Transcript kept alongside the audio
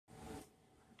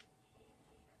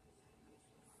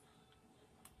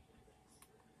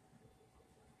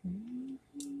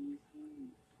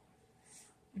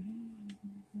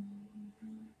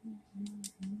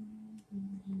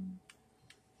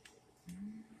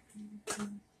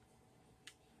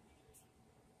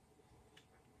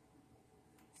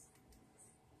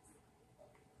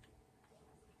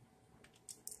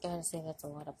Gotta say, that's a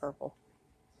lot of purple.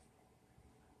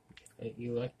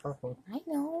 You like purple. I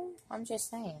know. I'm just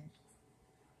saying.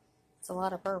 It's a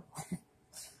lot of purple.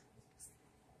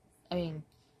 I mean,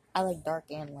 I like dark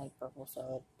and light purple, so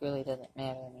it really doesn't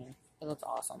matter. I mean, it looks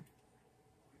awesome.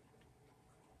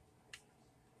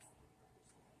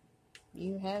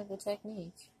 You have the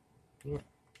technique. Yeah.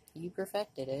 You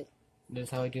perfected it. This is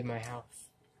how I do my house.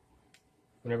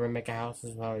 Whenever I make a house,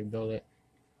 this is how I build it.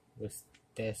 With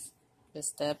this. The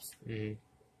steps. Mm-hmm.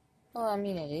 Well, I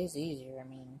mean, it is easier. I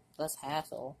mean, less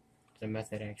hassle. It's a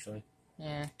method, actually.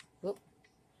 Yeah. Whoop.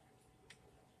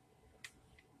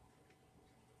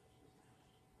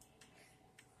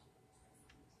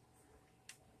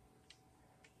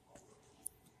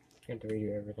 I have to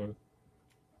redo everything.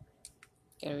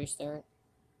 Gotta restart.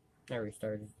 Not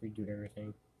restart, just redo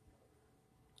everything.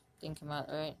 Didn't come out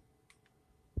right.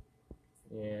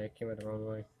 Yeah, it came out the wrong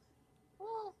way.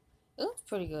 Well, it looks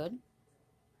pretty good.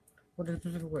 Well, there's a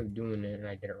specific way of doing it, and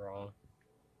I did it wrong.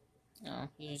 Oh,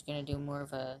 you're just gonna do more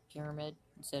of a pyramid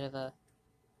instead of a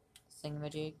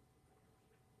thingamajig?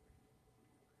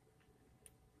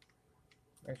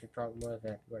 Actually, the problem was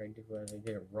that what I did was I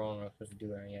did it wrong. I was supposed to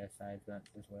do it on the other side, not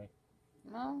this way.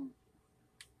 No.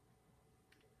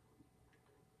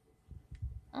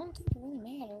 I don't think it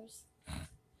really matters.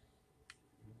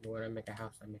 But when I make a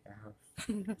house, I make a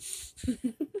house.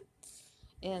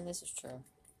 Yeah, this is true.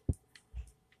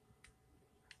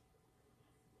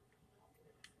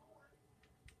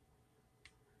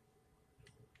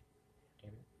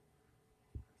 Damn it.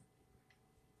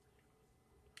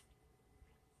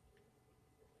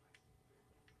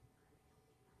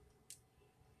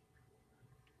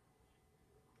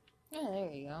 Yeah,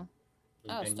 there you go.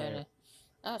 Now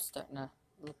it's starting to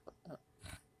look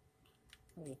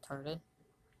retarded.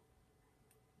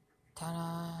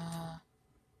 Ta-da!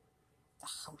 The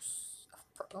house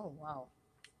of oh wow.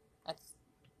 That's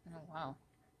oh wow.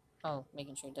 Oh,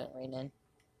 making sure it doesn't rain in.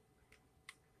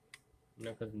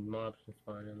 No, because mobs can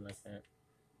spawn in like that.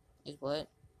 Is what?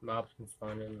 Mobs can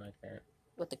spawn in like that.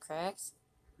 With the cracks?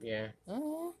 Yeah.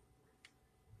 Oh.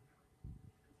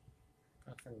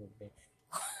 Oh, son of a bitch.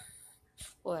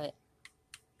 What?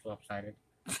 It's lopsided.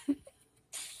 It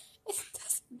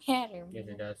doesn't matter. Yes,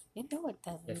 it does. You know it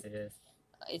doesn't. Yes, it is.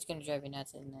 It's gonna drive you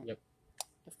nuts, isn't it? Yep.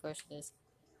 Of course it is.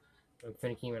 I'm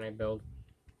finicky when I build.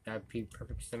 Gotta be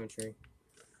perfect symmetry.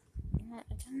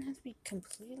 It doesn't have to be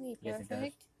completely perfect. Yes, it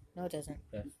does. No, it doesn't.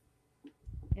 Yes.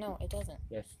 No, it doesn't.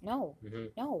 Yes. No. Mm-hmm.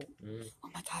 No. Mm-hmm. Oh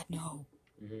my god, no.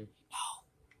 Mm-hmm.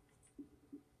 No.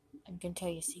 I'm gonna tell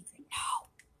you a secret. No.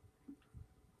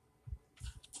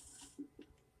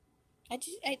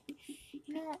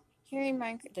 You know, hearing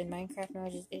the Minecraft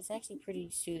noises, it's actually pretty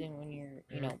soothing when you're,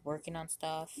 you know, working on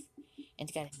stuff, and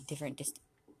it's got a different,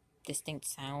 distinct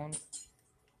sound.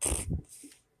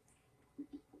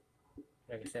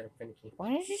 Like I said, I'm finicky.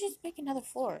 Why don't you just make another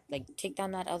floor? Like, take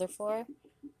down that other floor,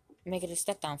 and make it a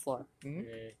step-down floor. Mm-hmm.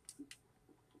 Yeah.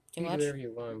 Too You much? do whatever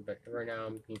you want, but right now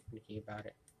I'm being finicky about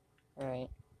it. Right.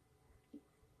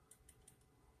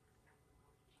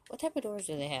 What type of doors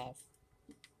do they have?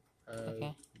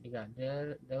 Okay. You got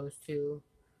those two.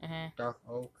 Dark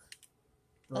oak,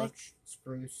 birch,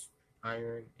 spruce,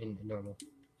 iron, and normal.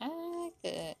 I like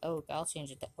the oak. I'll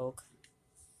change it to oak.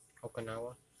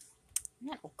 Okinawa.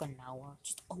 Not Okinawa,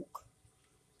 just oak.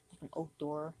 Like an oak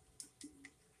door.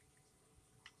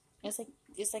 It's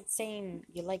like saying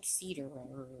you like cedar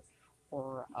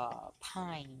or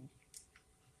pine.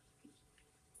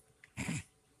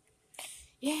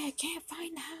 Yeah, I can't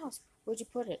find the house. Where'd you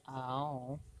put it?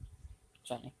 Oh.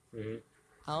 Johnny. Mm-hmm.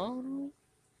 Oh.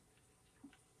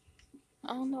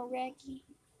 Oh no, Raggy.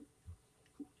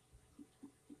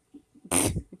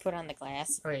 You put on the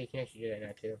glass. Oh yeah, you can actually do that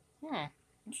now too. Hmm.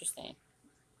 Interesting.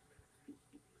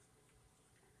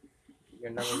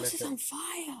 You'll The never house miss is it. on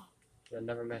fire. You'll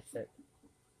never miss it.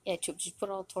 Yeah, just put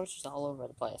all torches all over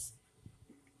the place.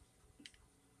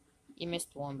 You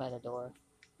missed one by the door.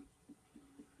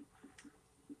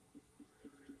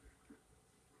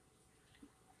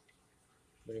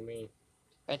 What do you mean?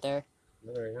 Right there.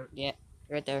 No, there isn't. Yeah,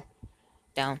 right there.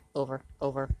 Down, over.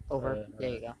 There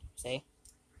you go. See?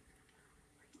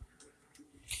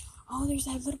 Oh, there's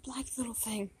that little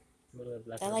thing.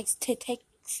 That likes to take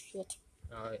shit.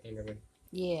 Oh, Enderman.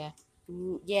 Yeah.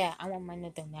 Ooh, yeah, I want mine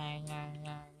to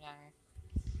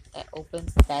that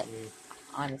opens. That,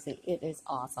 honestly, it is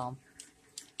awesome.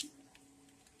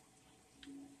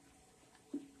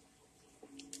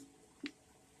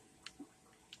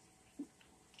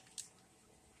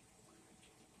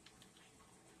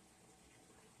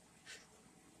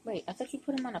 Wait, I thought you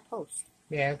put him on a post.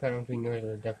 Yeah, I got them between yours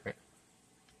are different.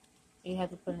 You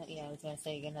have to put in, yeah, I was gonna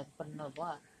say you're gonna have to put another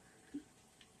block.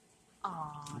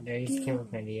 Aw, There he came up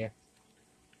with an idea.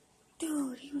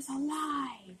 Dude, he was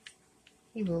alive.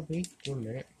 He will be. 1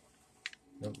 minute.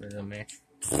 Nope, there's a match.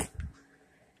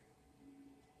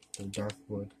 The dark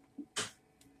wood.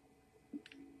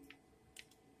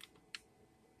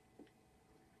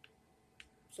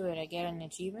 So wait, I get an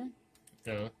achievement?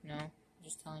 No. No,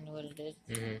 just telling you what it is.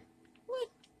 Mm-hmm. What?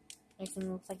 Makes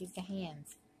him look like he's got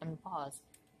hands. I mean, paws.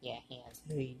 Yeah, hands.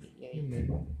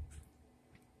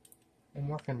 I'm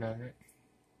working on it.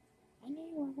 I know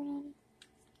you're working on it.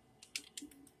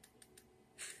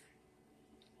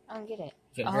 I don't get it.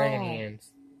 You got dragon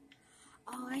hands.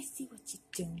 Oh, I see what you're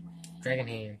doing. Dragon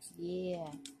hands. Yeah.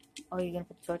 Oh, you're gonna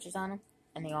put the torches on them?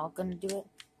 And they all gonna do it?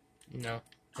 No,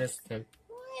 just them.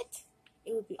 What?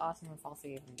 It would be awesome if all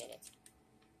three of them did it.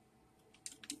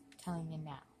 I'm telling you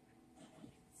now.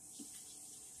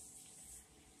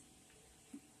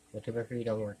 Whatever for you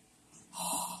don't work.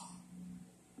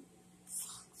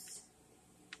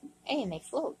 Hey, and they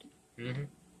float. Mm-hmm.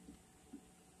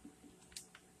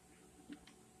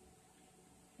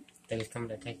 They was coming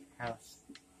to take your house.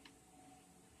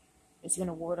 It's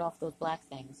gonna ward off those black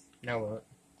things. No, what?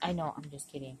 I know, I'm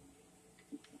just kidding.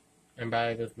 And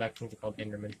by those black things are called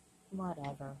Endermen.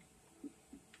 Whatever.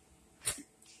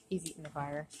 He's eating the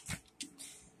fire.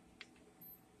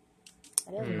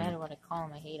 It doesn't matter what I call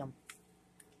him, I hate him.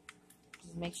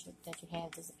 Just make sure that your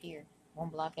hands disappear. 1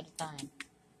 block at a time.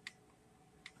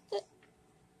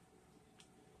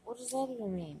 What does that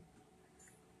even mean?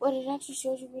 What, it actually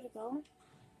shows you where to go?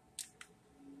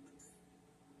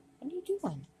 What are you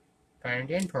doing? Find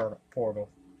an end portal.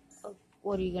 Oh,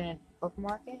 what, are you gonna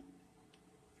bookmark it?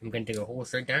 I'm gonna dig a hole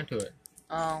straight down to it.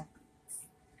 Oh.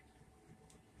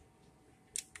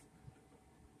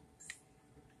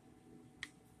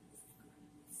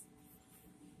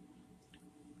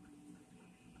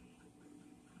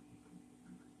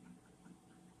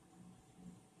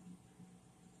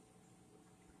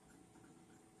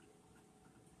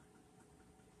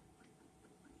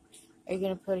 Are you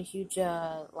gonna put a huge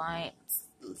line,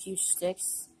 huge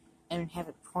sticks, and have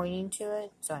it pointing to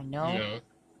it so I know? No.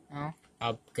 No?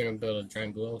 I'm gonna build a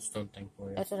giant glowstone thing for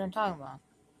you. That's what I'm talking about.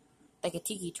 Like a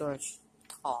tiki torch.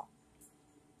 Tall.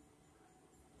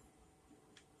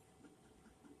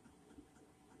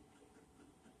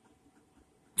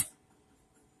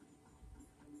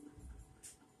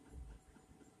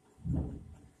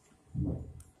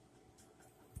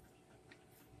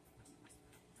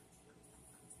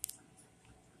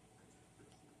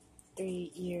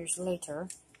 Three years later.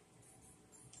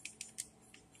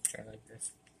 Try like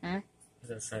this.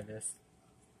 Let's try this.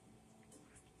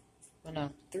 Well,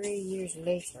 no, 3 years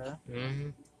later. Mm-hmm.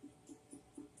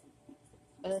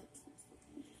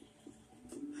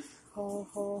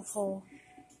 Ho.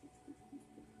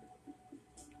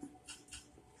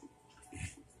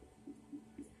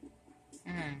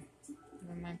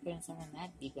 Never mind putting someone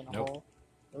that deep in a hole.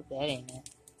 Nope, that ain't it.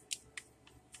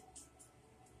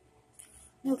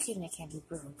 No kidding, it can't be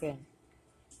broken.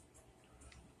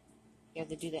 You have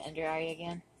to do the under eye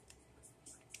again?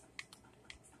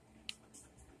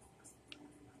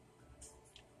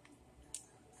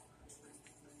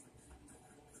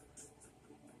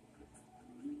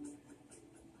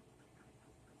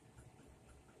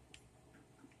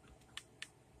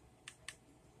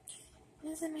 It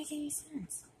doesn't make any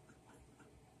sense.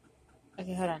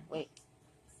 Okay, hold on, wait.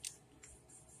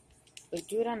 Wait,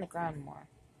 do it on the ground more.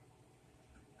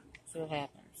 See what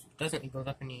happens. Doesn't, it goes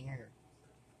up in the air.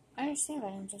 I understand, but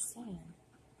I'm just saying.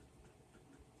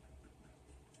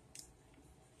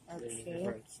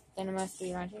 Okay, then it must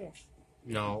be around here.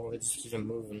 No, it's just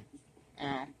moving.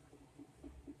 Oh.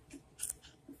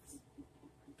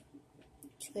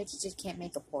 Too bad you just can't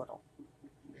make a portal.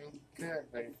 Good,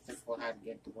 but it's difficult how to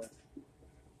get to work.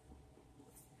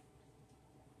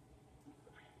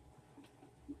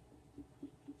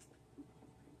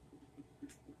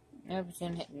 Nope, it's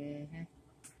gonna hit.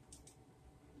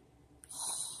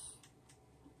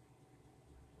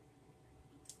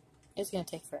 It's gonna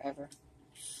take forever.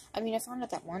 I mean, I found it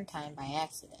that one time by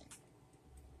accident.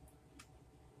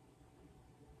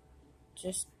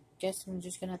 Guess I'm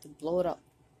just gonna have to blow it up.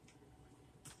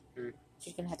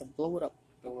 Just gonna have to blow it up.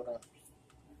 Blow it up.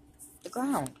 The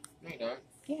ground. No, you don't.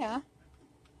 Yeah.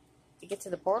 To get to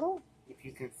the portal? If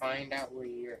you can find out where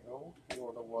your old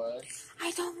portal was.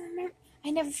 I don't remember. I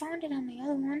never found it on the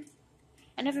other one.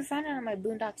 I never found it on my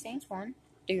Boondock Saints one.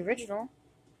 The original.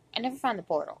 I never found the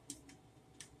portal.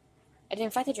 I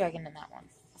didn't fight the dragon in that one.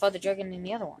 I fought the dragon in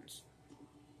the other ones.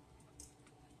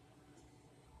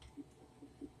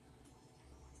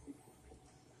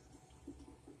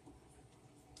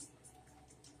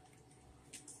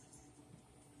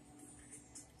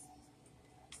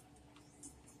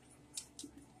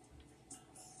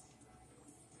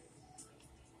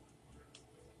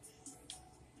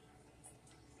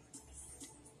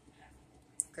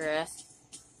 grass.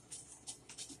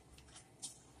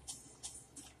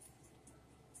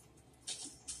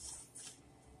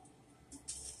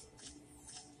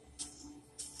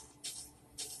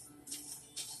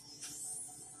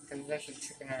 It's actually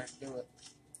tricking out to do it.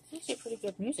 It's actually pretty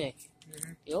good music.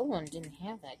 The old one didn't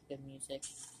have that good music.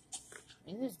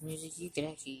 I mean, this music you could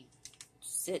actually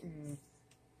sit and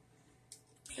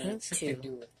paint to.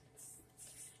 Do it.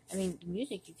 I mean,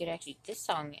 music you could actually, this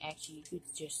song actually you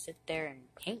could just sit there and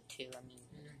paint to. I mean,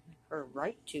 or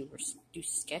write to, or do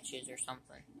sketches or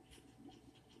something.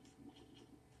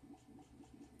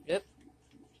 Yep.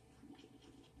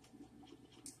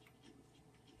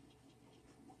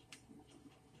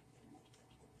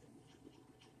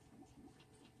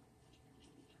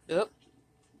 Yep.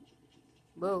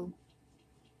 Whoa.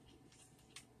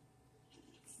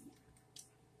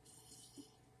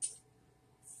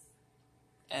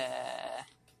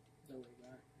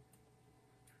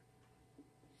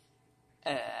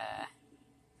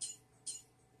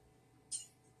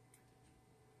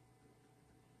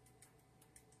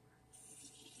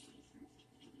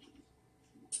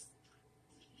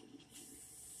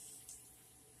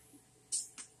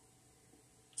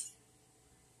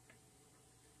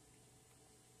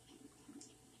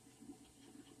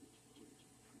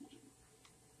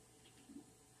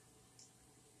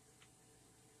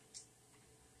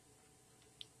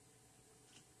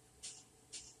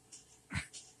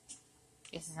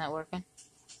 Guess it's not working.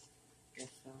 Guess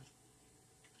so.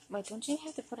 Wait, don't you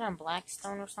have to put it on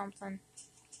blackstone or something?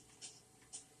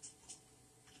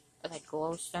 Or like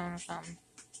glowstone or something?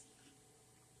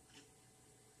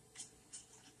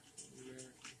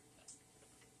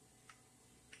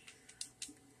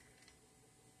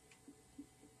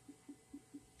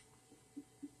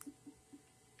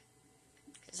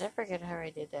 Because I forget how I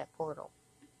did that portal.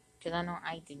 Because I know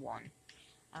I did one.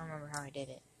 I don't remember how I did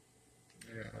it.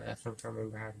 Yeah, that's what I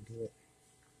remember how to do it.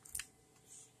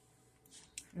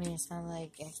 I mean, it's not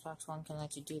like Xbox One can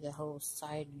let you do the whole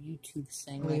side YouTube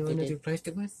thing. Oh, like you they want did. to replace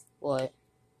it with? What?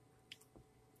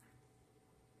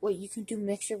 Wait, you can do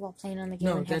mixture while playing on the game?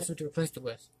 No, that's what you replaced it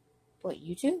with. What,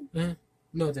 YouTube?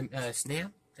 No, the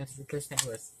Snap? That's what you replaced that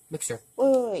with. Mixer.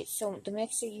 Wait. So the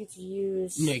mixer you could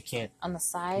use... No, you can't. On the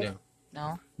side? No.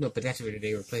 No? No, but that's what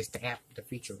they replaced the app, the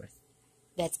feature with.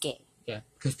 That's gay. Yeah,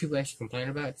 because people actually complain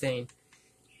about it, saying,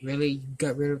 really, you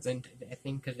got rid of that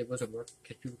thing because it wasn't working,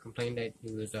 because people complained that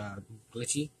it was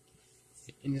glitchy.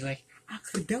 And they're like, I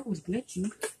could have done was glitchy.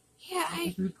 Yeah,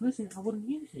 If it was glitchy, I wouldn't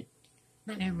use it.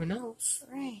 Not everyone else.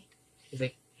 Right. It's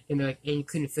like, and they're like, and you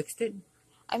couldn't have fixed it?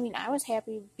 I mean, I was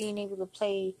happy being able to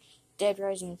play Dead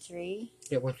Rising 3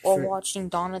 Yeah, while watching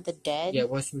Dawn of the Dead. Yeah,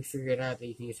 once we figured out that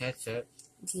you can use headset.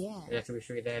 Yeah. And after we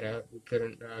figured that out, we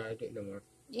couldn't do it no more.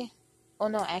 Yeah. Oh,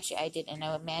 no, actually, I did, and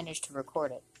I managed to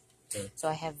record it. Yeah. So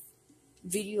I have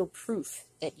video proof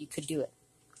that you could do it.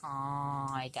 Oh,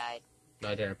 I died. No,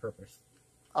 I did it on purpose.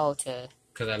 Oh, to...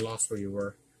 Because I lost where you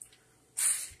were.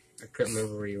 I couldn't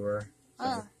remember where you were. So.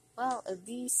 Oh, well, at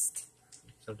least...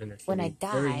 Something that's when I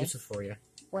die... very useful for you.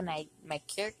 When my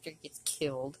character gets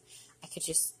killed, I could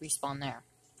just respawn there.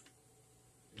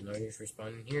 No, you're just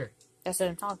respawning here. That's what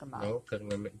I'm talking about. No, because I'm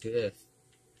going to do this.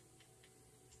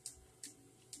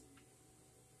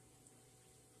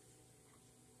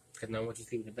 Because now once you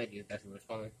sleep in the bed, that's where we're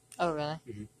respawning. Oh, really?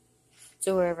 Mm-hmm.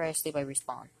 So wherever I sleep, I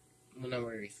respawn? Well, not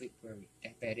where you sleep, where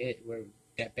that bed is, where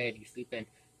that bed you sleep in,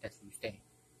 that's where you stay.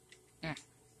 Yeah.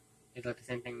 It's like the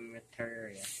same thing with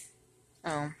Terraria.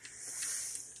 Oh.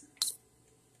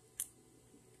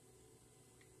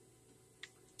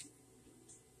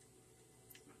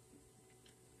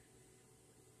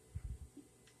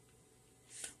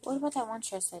 What about that one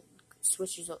chest that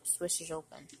swishes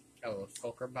open? Oh,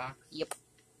 Skulker box? Yep.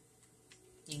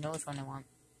 You know which one I want.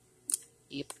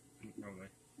 Yep. Wrong way.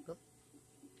 Yep.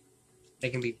 They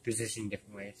can be positioned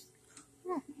different ways.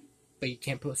 Hmm. But you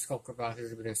can't put Skulker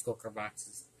boxes within Skulker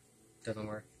boxes. Doesn't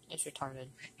work. It's retarded.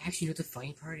 Actually, you know what the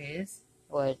funny part is?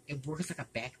 What? It works like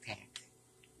a backpack.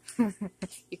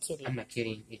 You're kidding. I'm not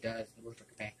kidding. It does. It works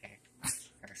like a backpack.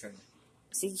 I can show you.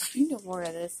 See, you know more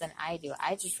of this than I do.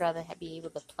 I just rather be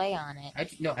able to play on it. I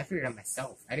figured it out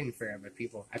myself. I didn't figure it out by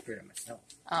people. I figured it out myself.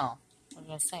 Oh. I was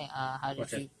going to say, how did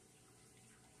What's you... it?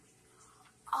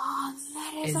 Oh,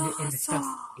 that is awesome. And the stuff,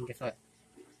 and guess what?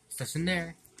 Stuff's in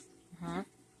there. Huh?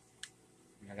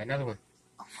 And I got another one.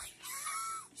 Oh my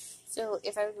god. So,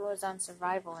 if I was on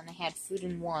survival and I had food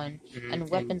in one, Mm-hmm. and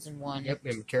weapons in one... Yep,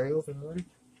 and materials in one.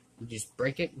 You just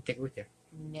break it and take it with you.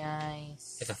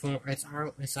 Nice. It's a full,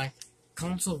 it's like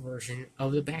console version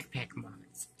of the backpack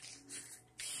mods.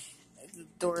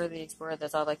 Dora the Explorer,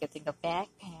 that's all I could think of.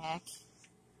 Backpack.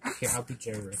 Okay, I'll be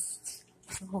generous.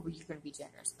 Oh, you're gonna be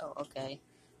generous. Oh, okay.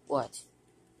 What?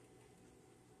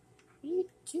 What are you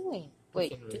doing?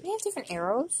 Wait, do they have different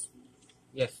arrows?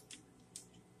 Yes.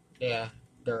 Yeah,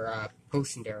 they're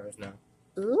potion arrows now.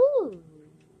 Ooh.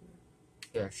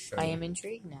 Here, I'll show I you. am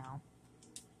intrigued now.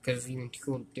 Because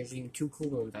there's even two cool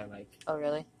ones I like. Oh,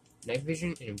 really? Night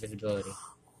vision and invisibility.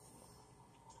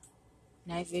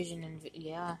 Night vision and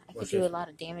yeah, I could What's do this? a lot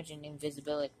of damage in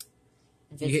invisibility.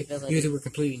 You use it with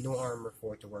completely no armor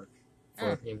for it to work.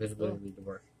 For invisibility to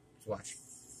work. Just watch.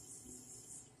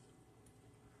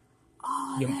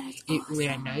 Oh, that is awesome.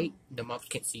 At night, the mobs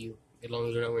can't see you. As long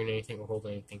as you're not wearing anything or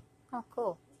holding anything. Oh,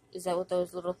 cool. Is that what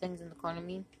those little things in the corner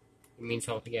mean? It means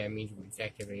it means it's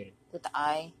activated. With the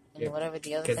eye and whatever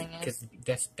the other thing is? Because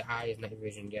that's the eye is night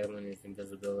vision, the other one is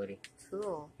invisibility.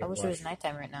 Cool. I wish it was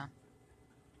nighttime right now.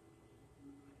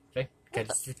 Okay? Because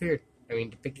it's disappeared. I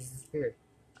mean, the picture's disappeared.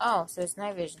 Oh, so it's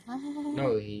night vision.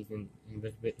 No, he's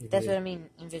invisible. That's what I mean.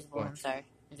 Invisible. What? I'm sorry.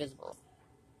 Invisible.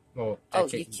 Well,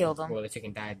 you killed him. Well, the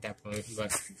chicken died at that point,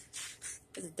 but...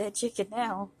 It's a dead chicken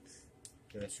now.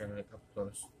 Let's try to look up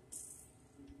close.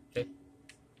 Okay.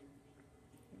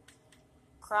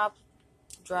 Crop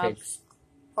drops. Pigs.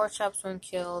 Pork chops when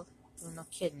killed. Oh, no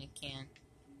kidding, it can.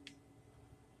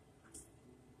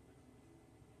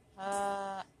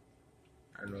 I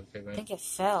don't know if they I went. think it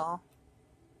fell.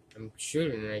 I'm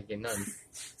shooting and I get none.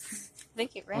 I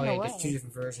think it ran away. There's two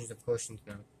different versions of potions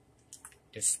now.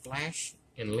 There's Splash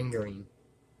and Lingering.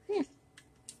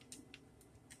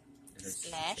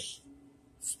 Splash?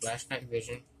 Splash Night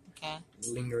Vision. Okay.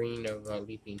 Lingering of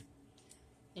Leaping.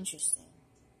 Interesting.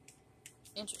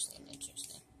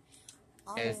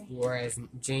 Whereas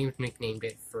James nicknamed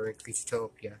it for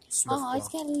Creaturtopia. Oh, it's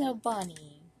got a little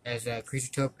bunny. As in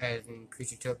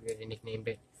Creaturtopia, they nicknamed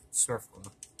it Smurfglow.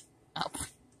 Oh.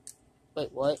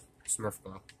 Wait, what?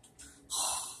 Smurfglow.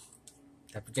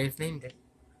 That's what James named it.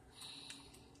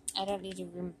 I don't need to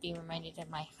be reminded of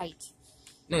my height.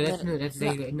 No, that's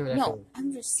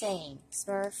I'm just saying,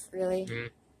 Smurf, really? Mm-hmm.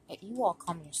 You all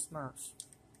call me a Smurf.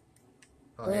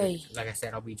 Oh, like I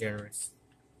said, I'll be generous.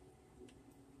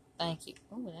 Thank you.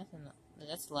 Oh,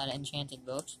 that's a lot of enchanted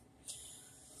books.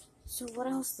 So what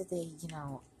else did they,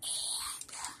 add?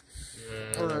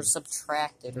 Or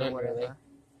subtracted or whatever? Really.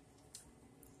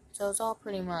 So it's all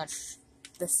pretty much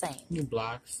the same. New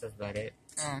blocks, that's about it.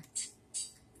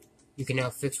 You can now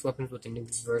fix weapons with the new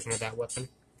version of that weapon.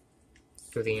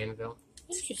 Through the anvil.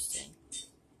 Interesting.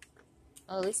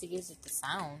 Well, at least it gives it the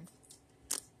sound.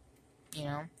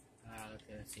 Okay,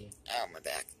 let's see. Oh, my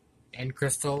back. End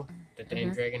crystal that the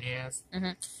end dragon has.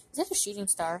 Is that a shooting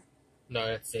star? No,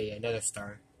 that's another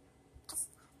star.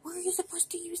 Where are you supposed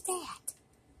to use that?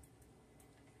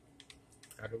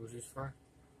 What it was used for?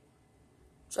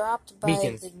 Dropped by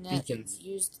the net. Beacons.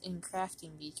 Used in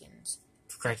crafting beacons.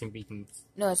 Crafting beacons.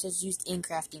 No, it says used in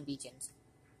crafting beacons.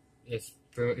 It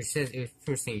says it's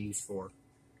first thing used for.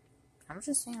 I'm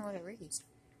just saying what it reads.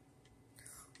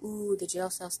 Ooh, the jail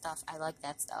cell stuff. I like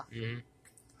that stuff.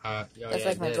 That's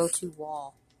like my go-to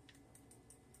wall.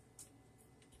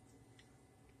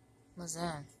 What's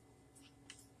that?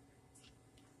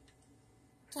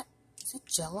 Is that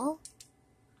Jello?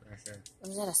 Not sure. Or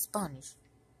is that a sponge?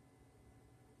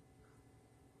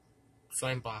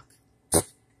 Slime block. Do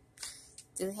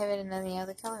they have it in any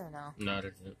other color or no? No,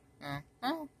 it doesn't.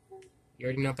 Oh. You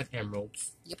already know about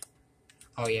emeralds. Yep.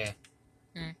 Oh, yeah.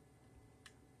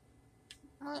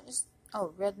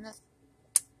 Red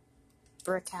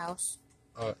brick house.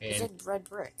 Oh, and... It's like red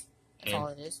brick. That's all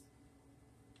it is.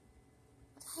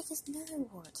 What the heck is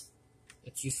netherwood?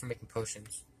 It's used for making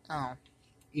potions. Oh.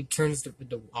 It turns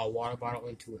the water bottle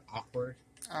into an awkward.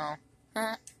 Oh.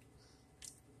 Huh.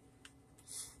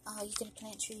 Oh, you gonna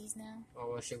plant trees now? Oh, I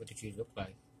want to show you what the trees look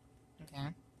like. Okay.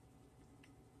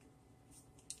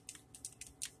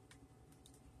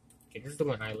 Okay, this is the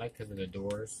one I like because of the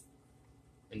doors.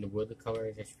 And the wood color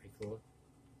is actually pretty cool.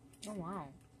 Oh, wow.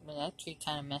 But that tree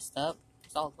kind of messed up.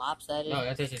 It's all lopsided. No,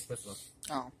 that's actually supposed to look.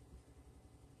 Oh.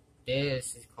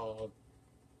 This is called...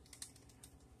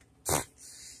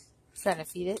 Trying to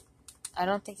feed it? I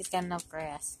don't think it's got enough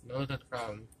grass. No, that's not the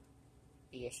problem.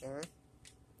 Are you sure?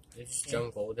 This is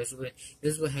jungle. This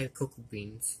is what had cocoa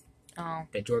beans. Oh.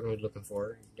 That Jordan was looking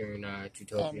for during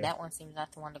Zootopia. And that one seems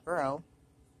not the one to grow.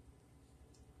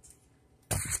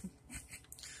 It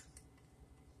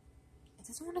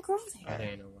doesn't want to grow there. I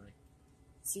don't know why.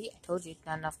 See, I told you,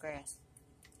 not enough grass.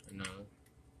 No.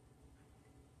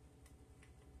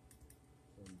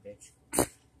 Bitch.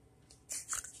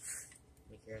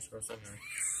 Make your ass grow somehow.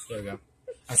 There we go.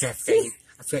 I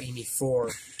forgot you need 4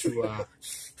 to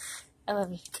I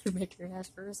love you. Could make your ass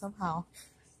grow somehow.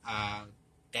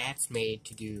 that's made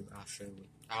to do.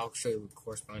 I'll show you what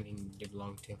corresponding they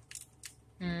belong to.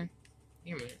 Hmm.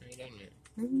 Here, man, I done it.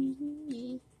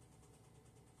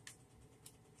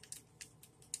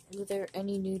 Are there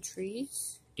any new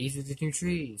trees? These are the new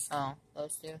trees. Oh,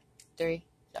 those two. 3.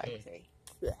 Sorry,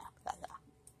 Yeah. 3.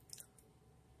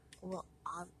 Well,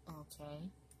 okay.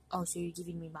 Oh, so you're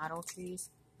giving me model trees?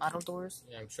 Model doors?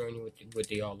 Yeah, I'm showing you what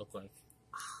they all look like.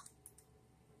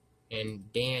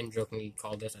 And Dan jokingly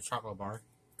called this a chocolate bar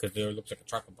because it looks like a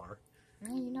chocolate bar.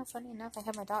 Yeah, funny enough, I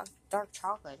have my dark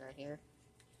chocolate right here.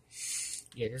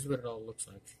 Yeah, this is what it all looks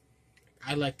like.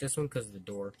 I like this one because of the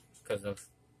door. Because of...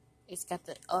 It's got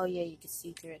the... Oh, yeah, you can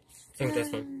see through it. Same with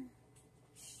this one.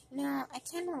 No, I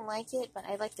kind of like it, but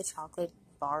I like the chocolate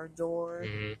bar door.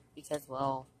 Mm-hmm. Because,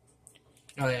 well...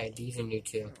 Oh, yeah, these are new,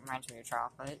 too. It reminds me of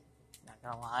chocolate. Not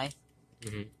gonna lie.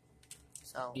 Mm-hmm.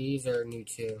 So... These are new,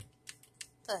 too.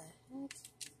 What the heck?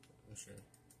 Sure.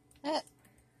 Okay.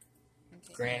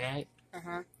 Granite.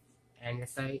 Uh-huh.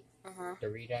 Andesite. Uh-huh.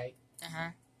 Doritite. Uh-huh.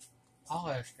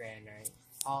 Polished granite.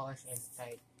 Polished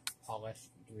andesite. Polished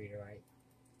doritite.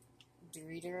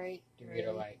 Doritite?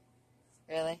 Doritite.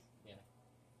 Really? Yeah.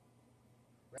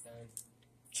 Redstone.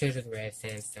 Chiseled red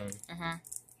sandstone. Uh-huh.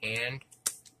 And...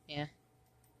 Yeah.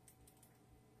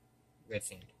 Red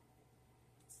sand.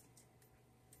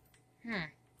 Hmm.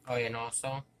 Oh, yeah, and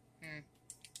also... Hmm.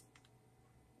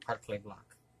 Hard clay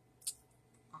block.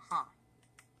 Uh-huh.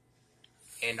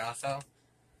 And also...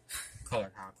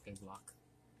 colored hard clay block.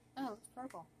 Oh, it's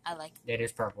purple. I like it. It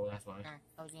is purple, that's why.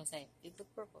 I was gonna say, it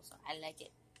looks purple, so I like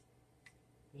it.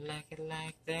 Like it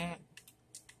like that.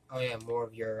 Oh yeah, more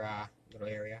of your little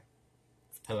area.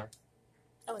 Pillar.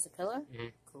 Oh, it's a pillar? Mm-hmm.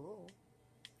 Cool.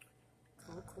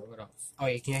 Cool. What else? Oh,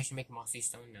 you can actually make mossy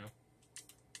stone now.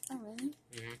 Oh, really?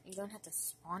 Mm-hmm. You don't have to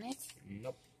spawn it?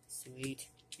 Nope. Sweet.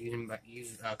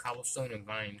 Use cobblestone and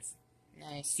vines.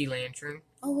 Nice. Sea lantern.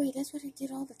 Oh, wait, that's what I did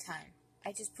all the time.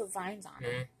 I just put vines on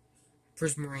it.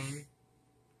 Prismarine.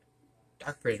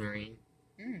 Dark prismarine.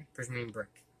 Mm. Prismarine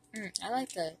brick. I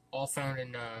like the... All found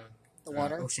in the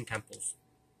water? ocean temples.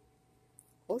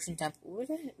 Ocean temple? Where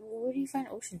do you find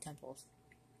ocean temples?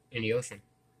 In the ocean.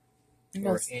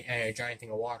 No. Or in a giant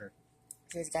thing of water.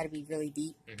 So it's got to be really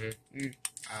deep. Mm-hmm. Okay.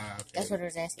 That's what I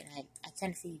was asking. I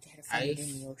kind of figured you had to find it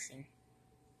in the ocean.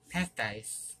 Packed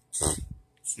ice.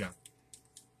 Snow.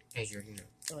 As you already know.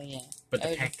 Oh, yeah. But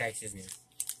the packed ice is new.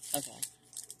 Okay.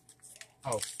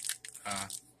 Oh.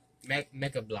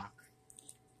 Mega block.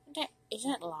 Is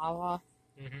that lava?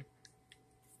 Mm-hmm.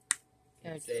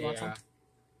 Here, It's want some?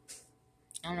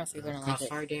 I don't know if you're going to like it.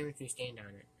 Fire damage if you stand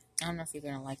on it. I don't know if you're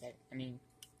going to like it. I mean,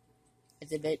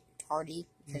 it's a bit tardy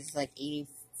because it's like 85%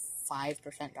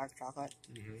 dark chocolate.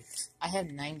 Mm-hmm. I have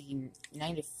 95%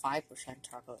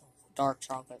 chocolate, dark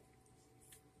chocolate.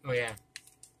 Oh, yeah.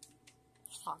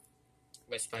 Huh.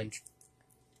 Wet sponge.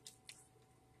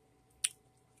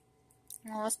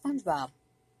 Oh, a SpongeBob.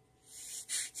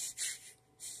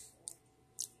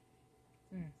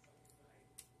 I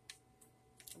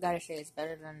gotta say, it's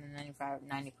better than the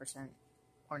 90%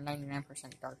 or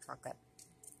 99% dark chocolate.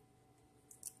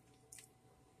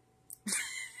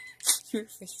 Your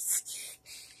face.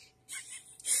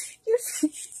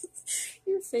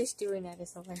 Your face doing that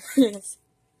is hilarious.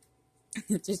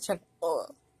 just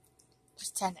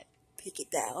trying to pick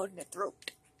it down in the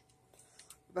throat.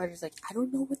 Everybody's like, I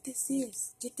don't know what this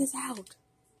is. Get this out.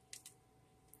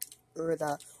 Or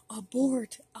the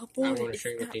abort. I want to It's show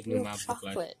you what not these new real mobs look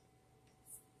like. chocolate.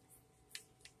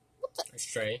 What the? A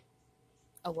stray.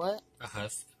 A what? A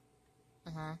husk.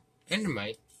 Uh-huh.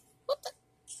 Endermite. What the?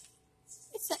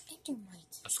 It's an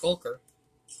endermite. A skulker.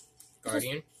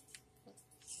 Guardian.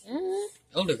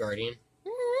 Elder Guardian.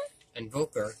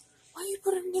 Invoker. Why you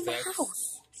put him in the Vex.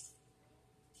 house?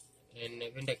 And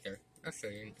Vindictor. I'll show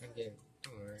you. Okay,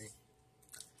 don't worry.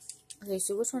 Okay,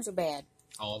 so which ones are bad?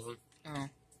 All of them. Oh.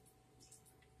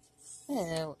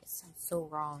 Ew, it sounds so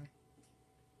wrong.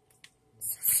 It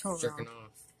sounds so Jerking wrong.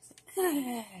 off.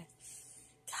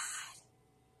 God.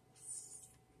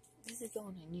 This is going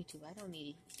on YouTube. I don't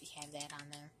need to have that on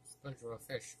there. Sponge or a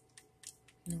fish.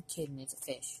 No kidding, it's a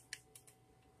fish.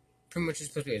 Pretty much it's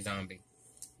supposed to be a zombie.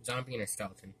 Zombie and a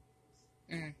skeleton.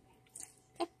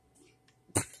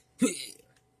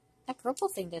 That purple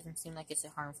thing doesn't seem like it's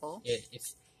harmful.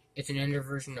 It's an ender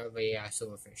version of a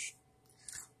silverfish.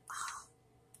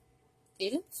 They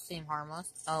didn't seem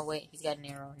harmless. Oh, wait, he's got an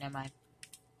arrow. Never mind.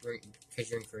 Because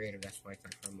you're in creative, that's why it's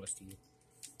not harmless to you.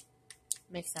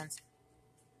 Makes sense.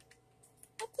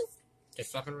 What the?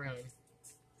 Just flopping around.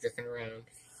 Jerking around.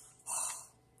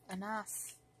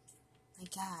 Enough. My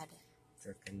God.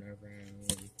 Jerking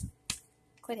around.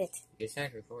 Quit it. This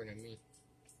is recording me.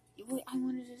 I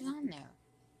wanted it on there.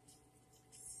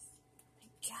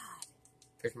 My God.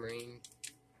 Fish marine.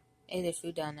 Hey, there's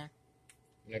food down there.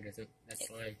 No, it isn't. That's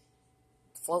slime.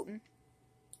 Floating.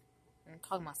 I'm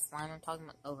talking about slime. I'm talking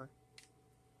about over.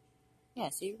 Yeah,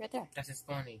 see, right there. That's a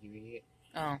spawn egg, you idiot.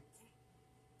 Oh.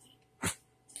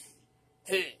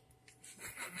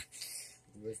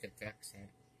 Where's the Vex at?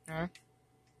 Huh?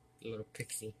 The little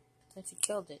pixie. Since you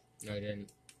killed it. No, I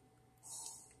didn't.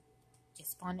 You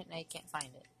spawned it, now you can't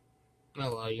find it.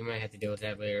 Oh, well, you might have to deal with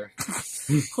that later.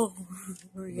 Oh,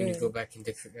 When you go back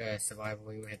into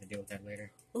survival, you might have to deal with that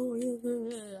later. Oh,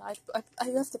 yeah. I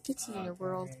left the pixie in your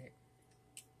world.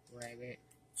 Rabbit.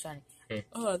 Shiny.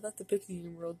 Oh, I left the pixie in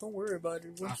your world. Don't worry about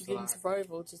it. Once you get in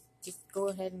survival, just go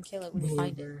ahead and kill it when you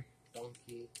find it.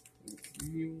 Donkey.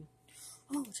 Mule.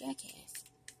 Oh, jackass.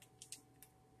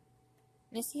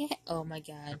 Missy? Oh my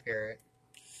God. A parrot.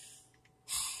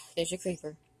 There's your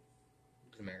creeper.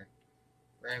 Doesn't matter.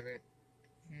 Rabbit.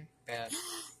 Bat.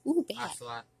 Ooh, bat.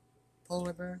 Ocelot.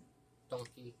 Polar bear.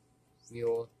 Donkey.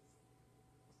 Mule.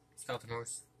 Skeleton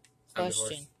horse.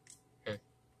 Question.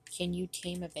 Can you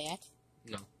tame a bat?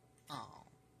 No. Oh.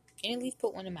 Can you at least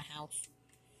put one in my house?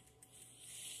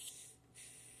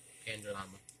 And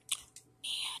llama.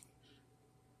 Man.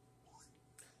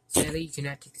 Sadly, you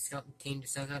cannot take the tame the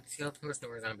skeleton horse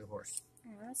nor a zombie horse.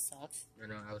 Oh, that sucks. I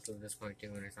know, I was a little disappointed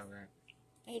too when I saw that.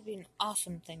 That'd be an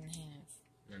awesome thing to have.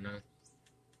 I know.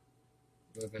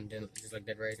 It would have been just like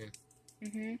Dead Rising.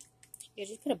 Mm-hmm. Yeah,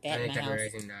 just put a bat in my Dead house.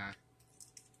 Rising,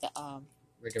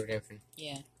 Red Dead Redemption.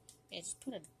 Yeah. Yeah, just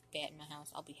put a bat in my house.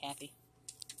 I'll be happy.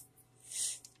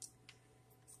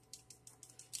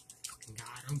 Fucking God,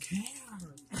 I don't care.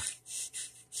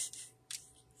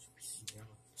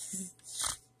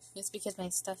 It's because my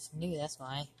stuff's new, that's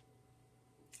why.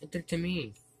 It did to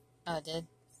me. Oh, it did?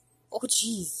 Oh,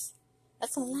 jeez.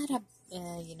 That's a lot of...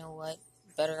 you know what?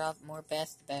 Better off, more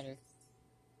bats, the better.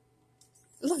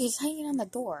 Look, he's hanging on the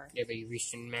door. Yeah, but you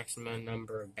reached a maximum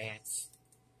number of bats.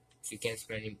 So you can't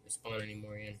spawn any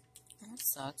more in. Oh, that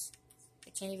sucks. I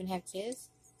can't even have kids?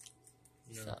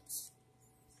 No. Sucks.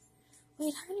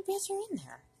 Wait, how many bats are in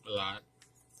there? A lot.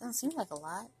 Doesn't seem like a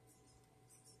lot.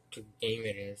 To game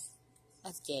it is.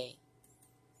 That's gay.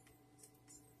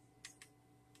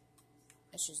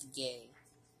 That's just gay.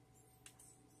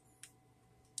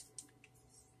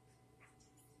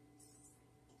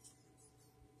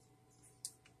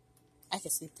 I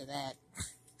could sleep to that.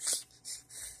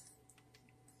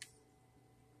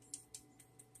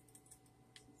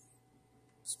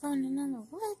 Spawn another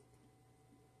what?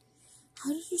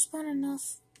 How did you spawn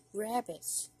enough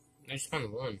rabbits? I just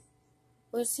spawned one.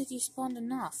 Well, it said you spawned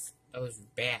enough. That was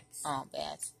bats. Oh,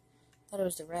 bats. Thought it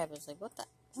was the rabbits. Like, what the?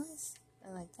 What is?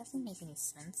 Like, that doesn't make any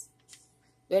sense.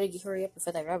 We gotta hurry up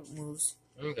before that rabbit moves.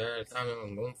 Oh God, I don't know what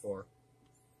I'm going for.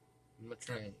 I'm gonna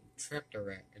try and trap the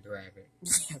rabbit.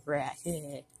 Rat.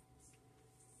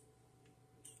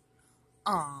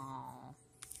 Aww.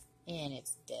 And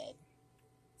it's dead.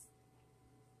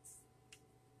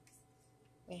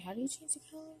 Wait, how do you change the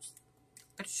colors?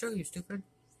 I just show you, stupid.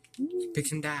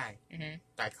 Pick and die. Mm-hmm.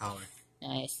 Die collar.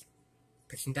 Nice.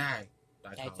 Pick and die.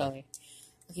 Die color.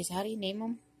 Okay, so how do you name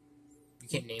them? You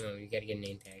can't name them. You gotta get a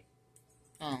name tag.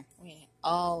 Oh, wait.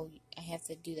 Oh, I have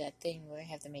to do that thing where I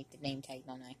have to make the name tag,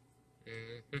 don't I?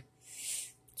 Mm-hmm.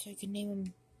 So you can name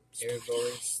them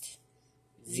Bowie,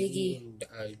 Ziggy,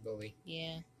 and Bowie.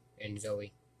 Yeah. And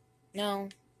Zoe. No.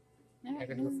 I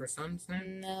gotta go for sons now?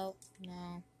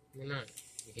 No. You're not.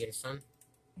 You hate a son?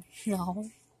 No.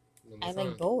 I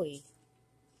like Bowie.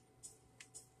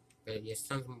 But your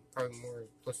son's probably more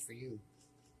close for you.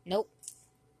 Nope.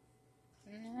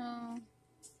 No.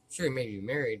 Sure, he may be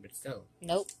married, but still.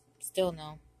 Nope. Still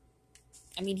no.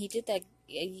 I mean, he did that.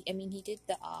 I mean, he did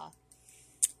the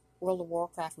World of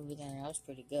Warcraft movie there. That was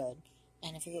pretty good.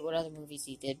 And I forget what other movies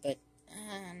he did, but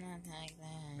not like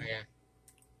that. Oh, yeah.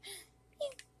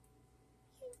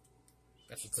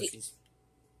 That's some pussies.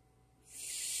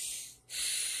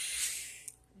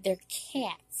 They're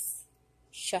cats.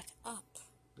 Shut up.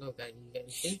 No, God, you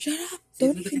gotta see? Shut up. See,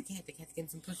 Don't look even... at the cat. The cat's getting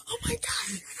some pussy. Oh my God,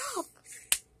 shut up.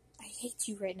 I hate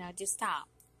you right now. Just stop.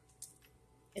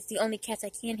 It's the only cats I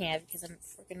can have because I'm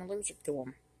freaking allergic to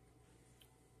them.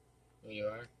 Oh, you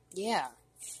are? Yeah.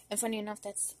 And funny enough,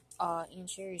 that's Ian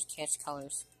Sherry's cat's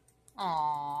colors.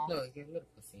 Aww. No, you get a little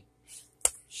pussy.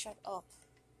 Shut up.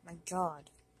 My God.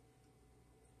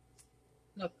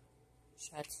 Look.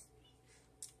 Shut.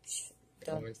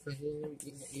 Don't.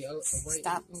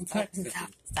 Stop.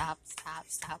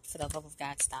 For the love of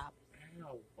God, stop.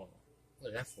 Ow. What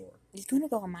is that for? He's gonna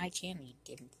go on my channel, you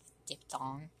dip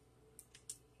thong.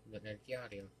 But not the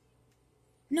audio.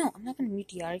 No, I'm not gonna mute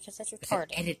the audio because that's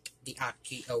retarded. Edit the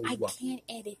audio. I can't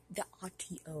edit the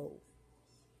audio.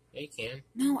 Yeah, you can.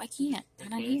 No, I can't. You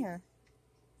Not on can. here.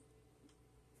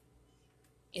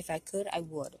 If I could, I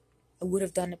would. I would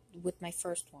have done it with my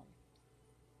first one.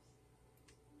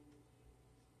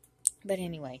 But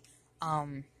anyway,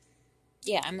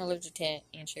 yeah, I'm allergic to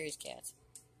Aunt Sherry's cats.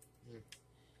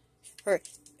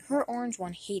 Her orange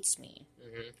one hates me.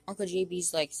 Uncle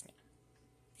JB's likes me.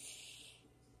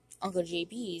 Uncle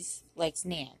JB's likes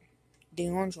Nan. The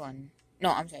orange one,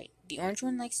 no, I'm sorry. The orange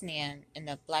one likes Nan, and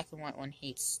the black and white one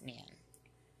hates Nan.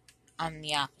 I'm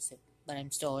the opposite, but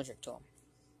I'm still allergic to him.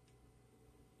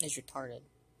 It's retarded.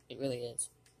 It really is.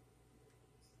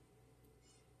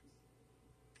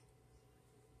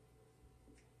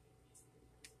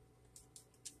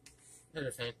 I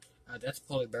understand. That's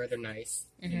probably better nice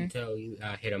until you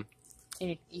hit him.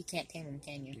 And you can't tame them,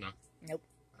 can you? No. Nope.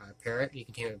 Parrot, you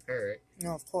can tame a parrot.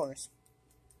 No, of course.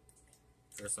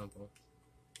 For example.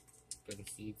 Getting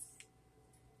seeds.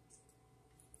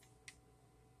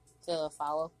 To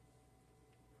follow.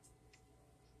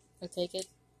 Or take it.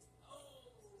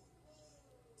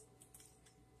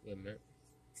 Wait a minute.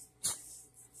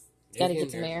 Gotta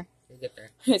get some air. You'll get there.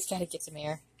 It's gotta get some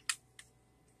air.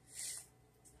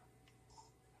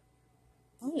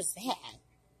 What was that?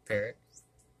 Parrot.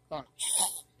 Going.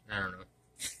 I don't know.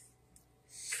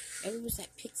 Maybe it was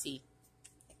that pixie.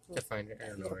 To find it, I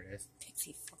don't know where it is.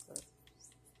 Pixie fucker.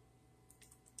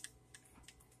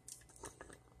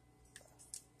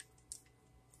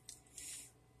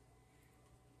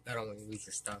 I don't want you to lose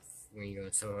your stuff when you're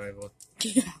doing survival.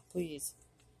 Yeah, please.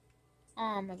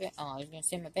 Oh, my I was gonna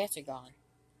say my bats are gone.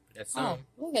 That's Oh,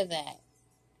 look at that.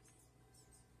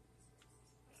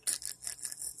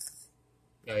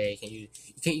 Oh yeah, you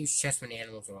can't use chests when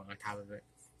animals are on top of it.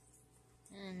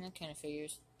 That kind of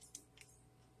figures.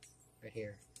 Right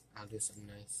here, I'll do something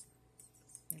nice.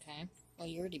 Okay. Well,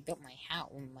 you already built my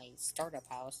house, my startup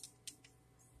house.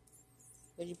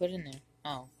 What did you put in there?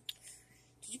 Oh.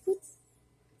 Did you put...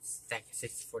 Stack of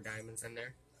 64 diamonds in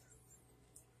there.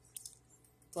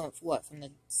 What, from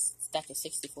the stack of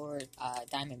 64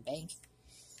 diamond bank?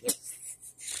 Yep.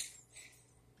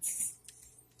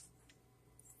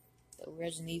 The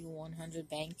Resident Evil 100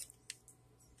 bank.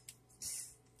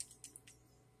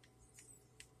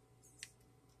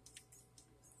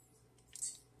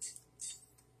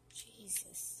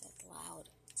 Jesus, that's loud.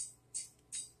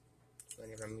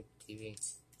 Whenever I mute the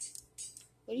TV.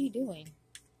 What are you doing?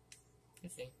 You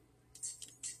see.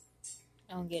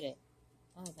 I don't get it.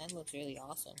 Oh, that looks really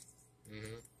awesome.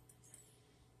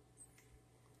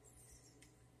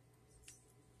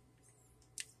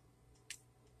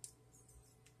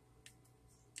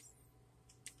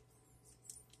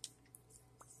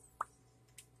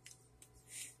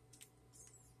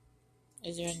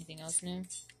 Is there anything else new?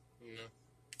 No.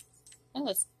 Oh,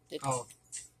 let's... Oh,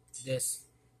 this.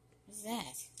 What's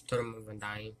that? Totem of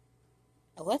Undying.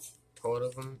 A what?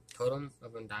 Totem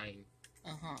of Undying.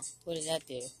 Uh-huh. What does that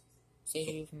do? Save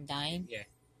you from dying? Yeah.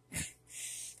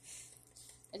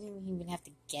 I didn't even have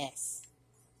to guess.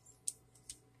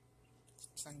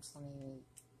 2028.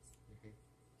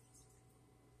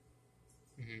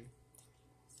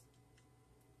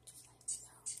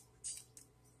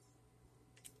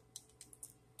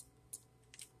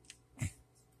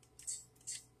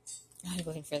 I was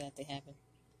waiting for that to happen.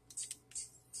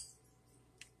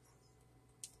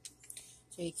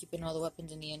 So you're keeping all the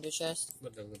weapons in the ender chest?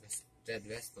 But the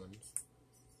best ones.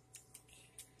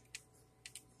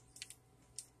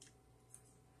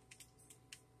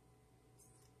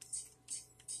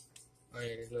 Oh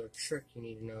yeah, there's a little trick you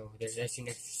need to know. There's actually an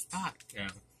extra spot now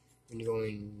when you go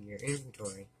in your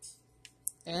inventory.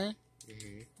 Huh?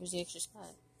 Where's the extra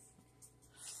spot?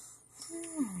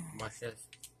 Watch this.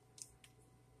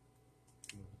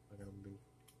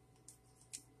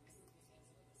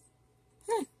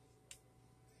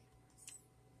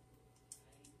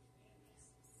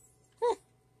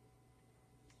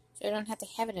 So I don't have to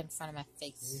have it in front of my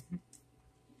face.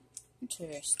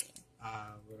 Interesting.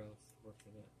 What else? What's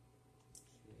it?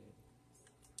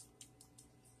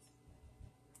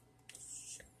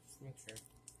 Make sure.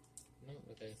 No,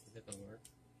 okay, so that don't work.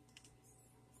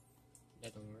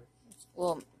 That don't work.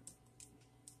 Well,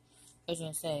 I was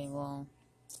gonna say, well...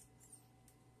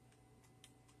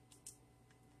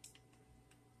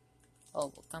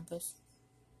 Oh, what compass?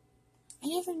 I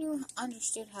never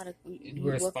understood how to...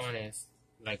 Where spawn is.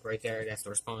 Like, right there, that's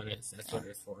where spawn is. That's what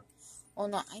it's for. Well,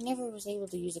 no, I never was able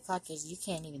to use the clock because you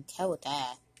can't even tell with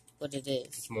that what it is.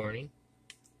 It's morning.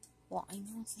 Well, I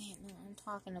know that. No, I'm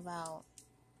talking about...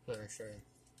 For sure.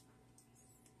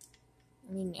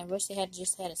 I mean, I wish they had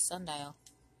just had a sundial.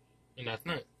 And that's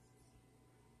not.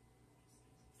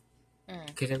 Mm.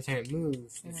 Because every time it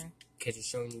moves, Mm-hmm. because it's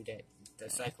showing you that the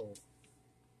cycle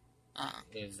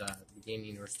is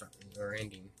beginning or starting or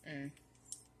ending. Mm.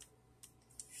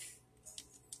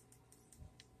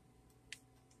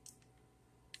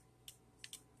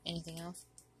 Anything else?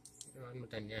 No, I'm not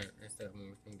done yet. I still have one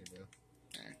more thing to do.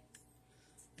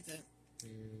 Okay.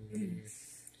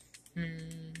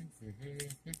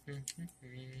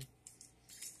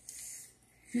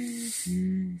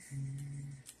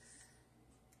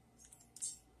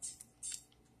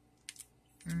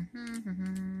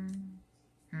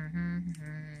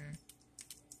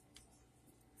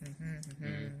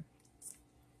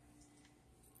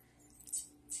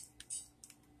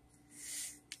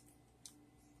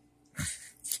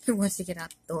 Who wants to get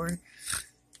out the door?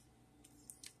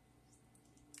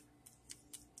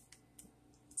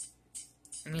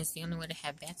 I mean, it's the only way to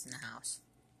have bats in the house.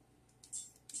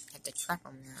 Have to trap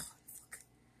them now.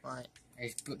 What? I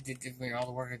just put all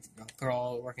the work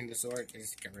into the sword, and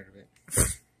just get rid of it.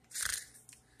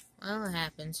 Well, it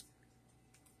happens.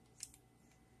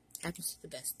 Happens to the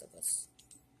best of us.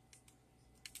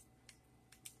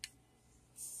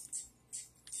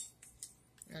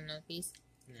 Want another piece?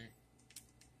 Yeah.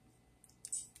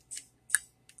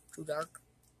 Too dark?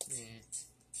 Yeah.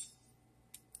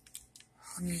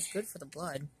 I mean, it's good for the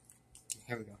blood.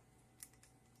 Here we go.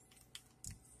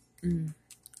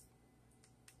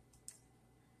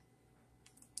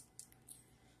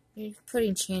 You're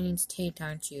putting Channing's taint,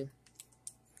 aren't you?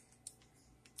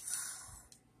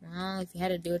 Well, if you had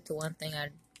to do it to one thing,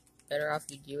 I'd better off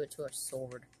you do it to a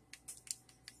sword.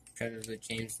 Because of what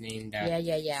James named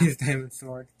Yeah. his diamond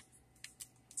sword.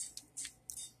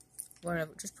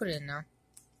 Whatever, just put it in now.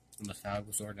 The most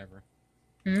valuable sword ever.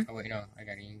 Oh wait, no, I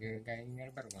got it. You got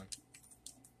a better one.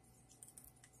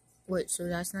 Wait, so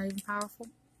that's not even powerful?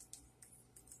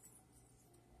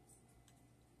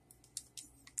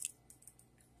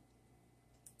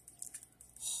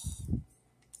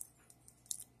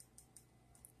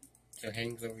 So it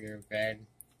hangs over your bed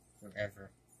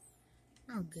forever.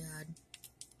 Oh god.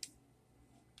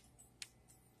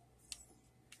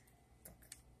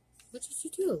 What did you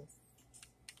do?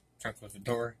 Trying to close the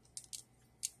door.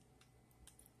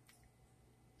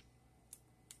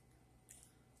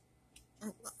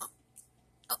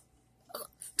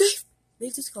 Dave!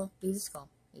 Leave the skull. Leave the skull.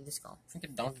 Leave the skull. Think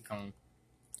of Donkey Kong.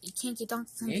 You can't get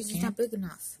Donkey Kong Yeah, because you it's not big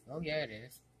enough. Oh yeah, it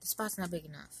is. The spot's not big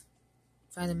enough.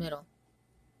 Try the middle.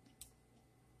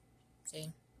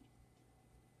 See?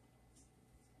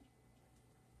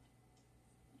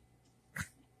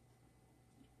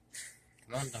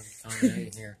 Come on, Donkey Kong, I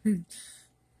ain't here.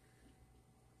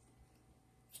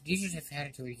 You just have had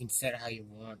it to where you can set it how you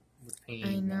want with paint.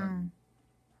 I know.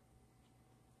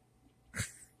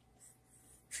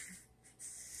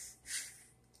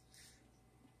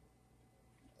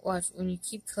 Watch, when you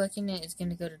keep clicking it, it's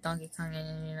gonna go to Donkey Kong and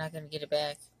then you're not gonna get it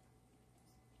back.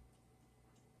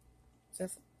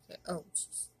 Careful. Oh,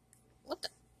 jeez. What the?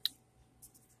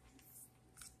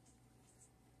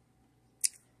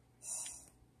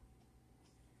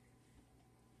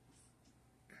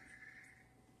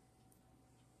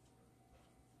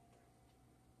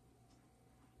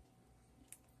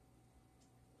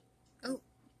 Oh.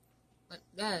 What?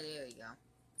 There you go.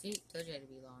 See? Told you had to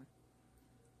be long.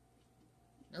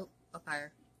 Nope. Up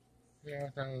higher. Yeah,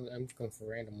 I'm just going for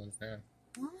random ones now.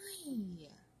 Why?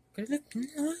 Cause it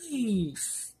looks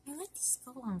nice. I like the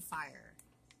skull on fire.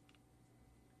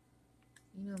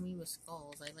 You know me with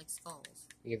skulls. I like skulls.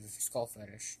 You have a skull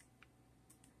fetish.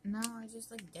 No, I just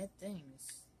like dead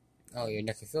things. Oh, you're a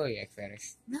necrophiliac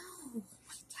fetish. No. Oh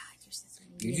my god, you're such an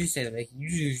You idiot. just said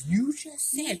you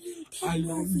just said I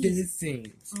like dead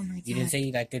things. Oh my god. You didn't say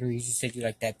you like dead movies. You said you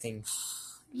like dead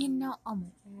things. You know, oh my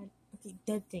god. Okay,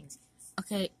 dead things.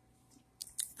 Okay,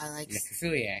 I like.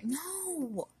 Necrophiliac.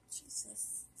 No,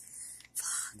 Jesus.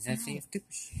 Fuck. Does that say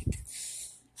stupid shit?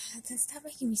 Then stop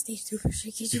making me say stupid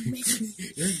shit because you're making me.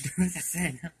 You're doing that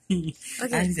saying.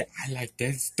 Okay. I said I like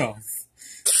dead stuff.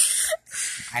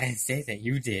 I didn't say that.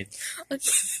 You did. Okay.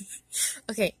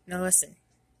 Okay. Now listen.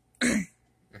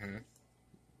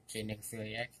 Say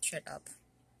necrophiliac. Shut up.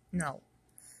 No.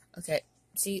 Okay.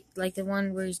 See, like the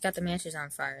one where he's got the matches on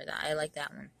fire. I like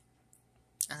that one.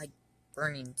 I like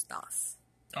burning stuff.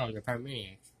 Oh, you're part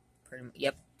maniac.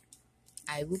 Yep.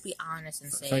 I will be honest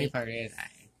and say. Funny part is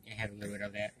I have a little bit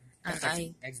of that.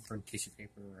 I just burn tissue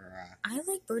paper or I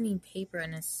like burning paper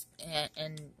and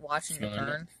watching it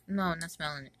burn. No, not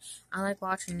smelling it. I like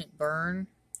watching it burn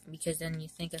because then you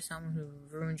think of someone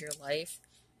who ruined your life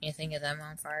and you think of them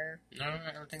on fire. No,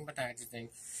 I don't think about that. I just think.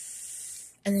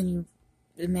 And then you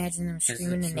imagine them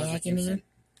screaming in agony.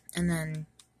 and then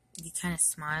you kind of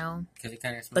smile. Because it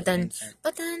kind of smells But then,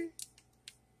 like incense.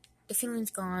 the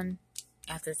feeling's gone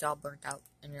after it's all burnt out,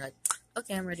 and you're like,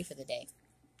 okay, I'm ready for the day.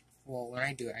 Well, when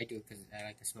I do it because I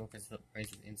like the smoke because it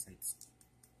raises incense.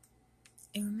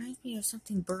 It reminds me of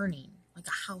something burning, like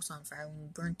a house on fire when you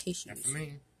burn tissues. Not for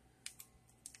me.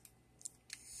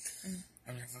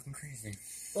 I'm not fucking crazy.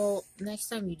 Well, next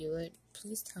time you do it,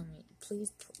 please tell me.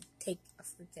 Please take a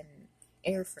freaking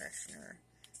air freshener,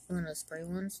 one of those spray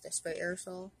ones that spray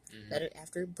aerosol. Let it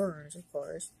after it burns, of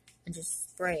course, and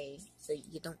just spray so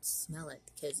you don't smell it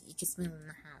because you can smell it in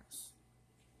the house.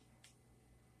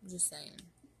 I'm just saying.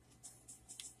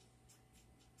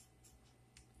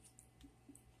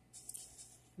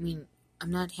 I mean,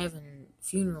 I'm not having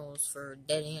funerals for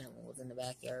dead animals in the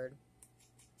backyard.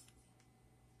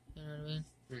 You know what I mean?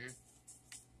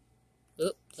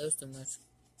 Oop, that was too much.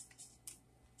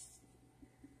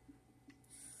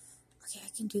 Okay, I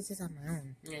can do this on my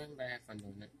own. Yeah, but I have fun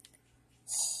doing it.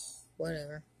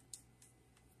 Whatever.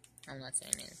 I'm not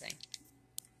saying anything.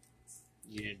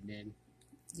 You did.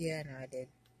 Yeah, no, I did.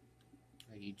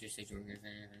 Like, you just said you weren't going to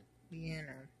say anything. Yeah,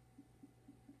 no.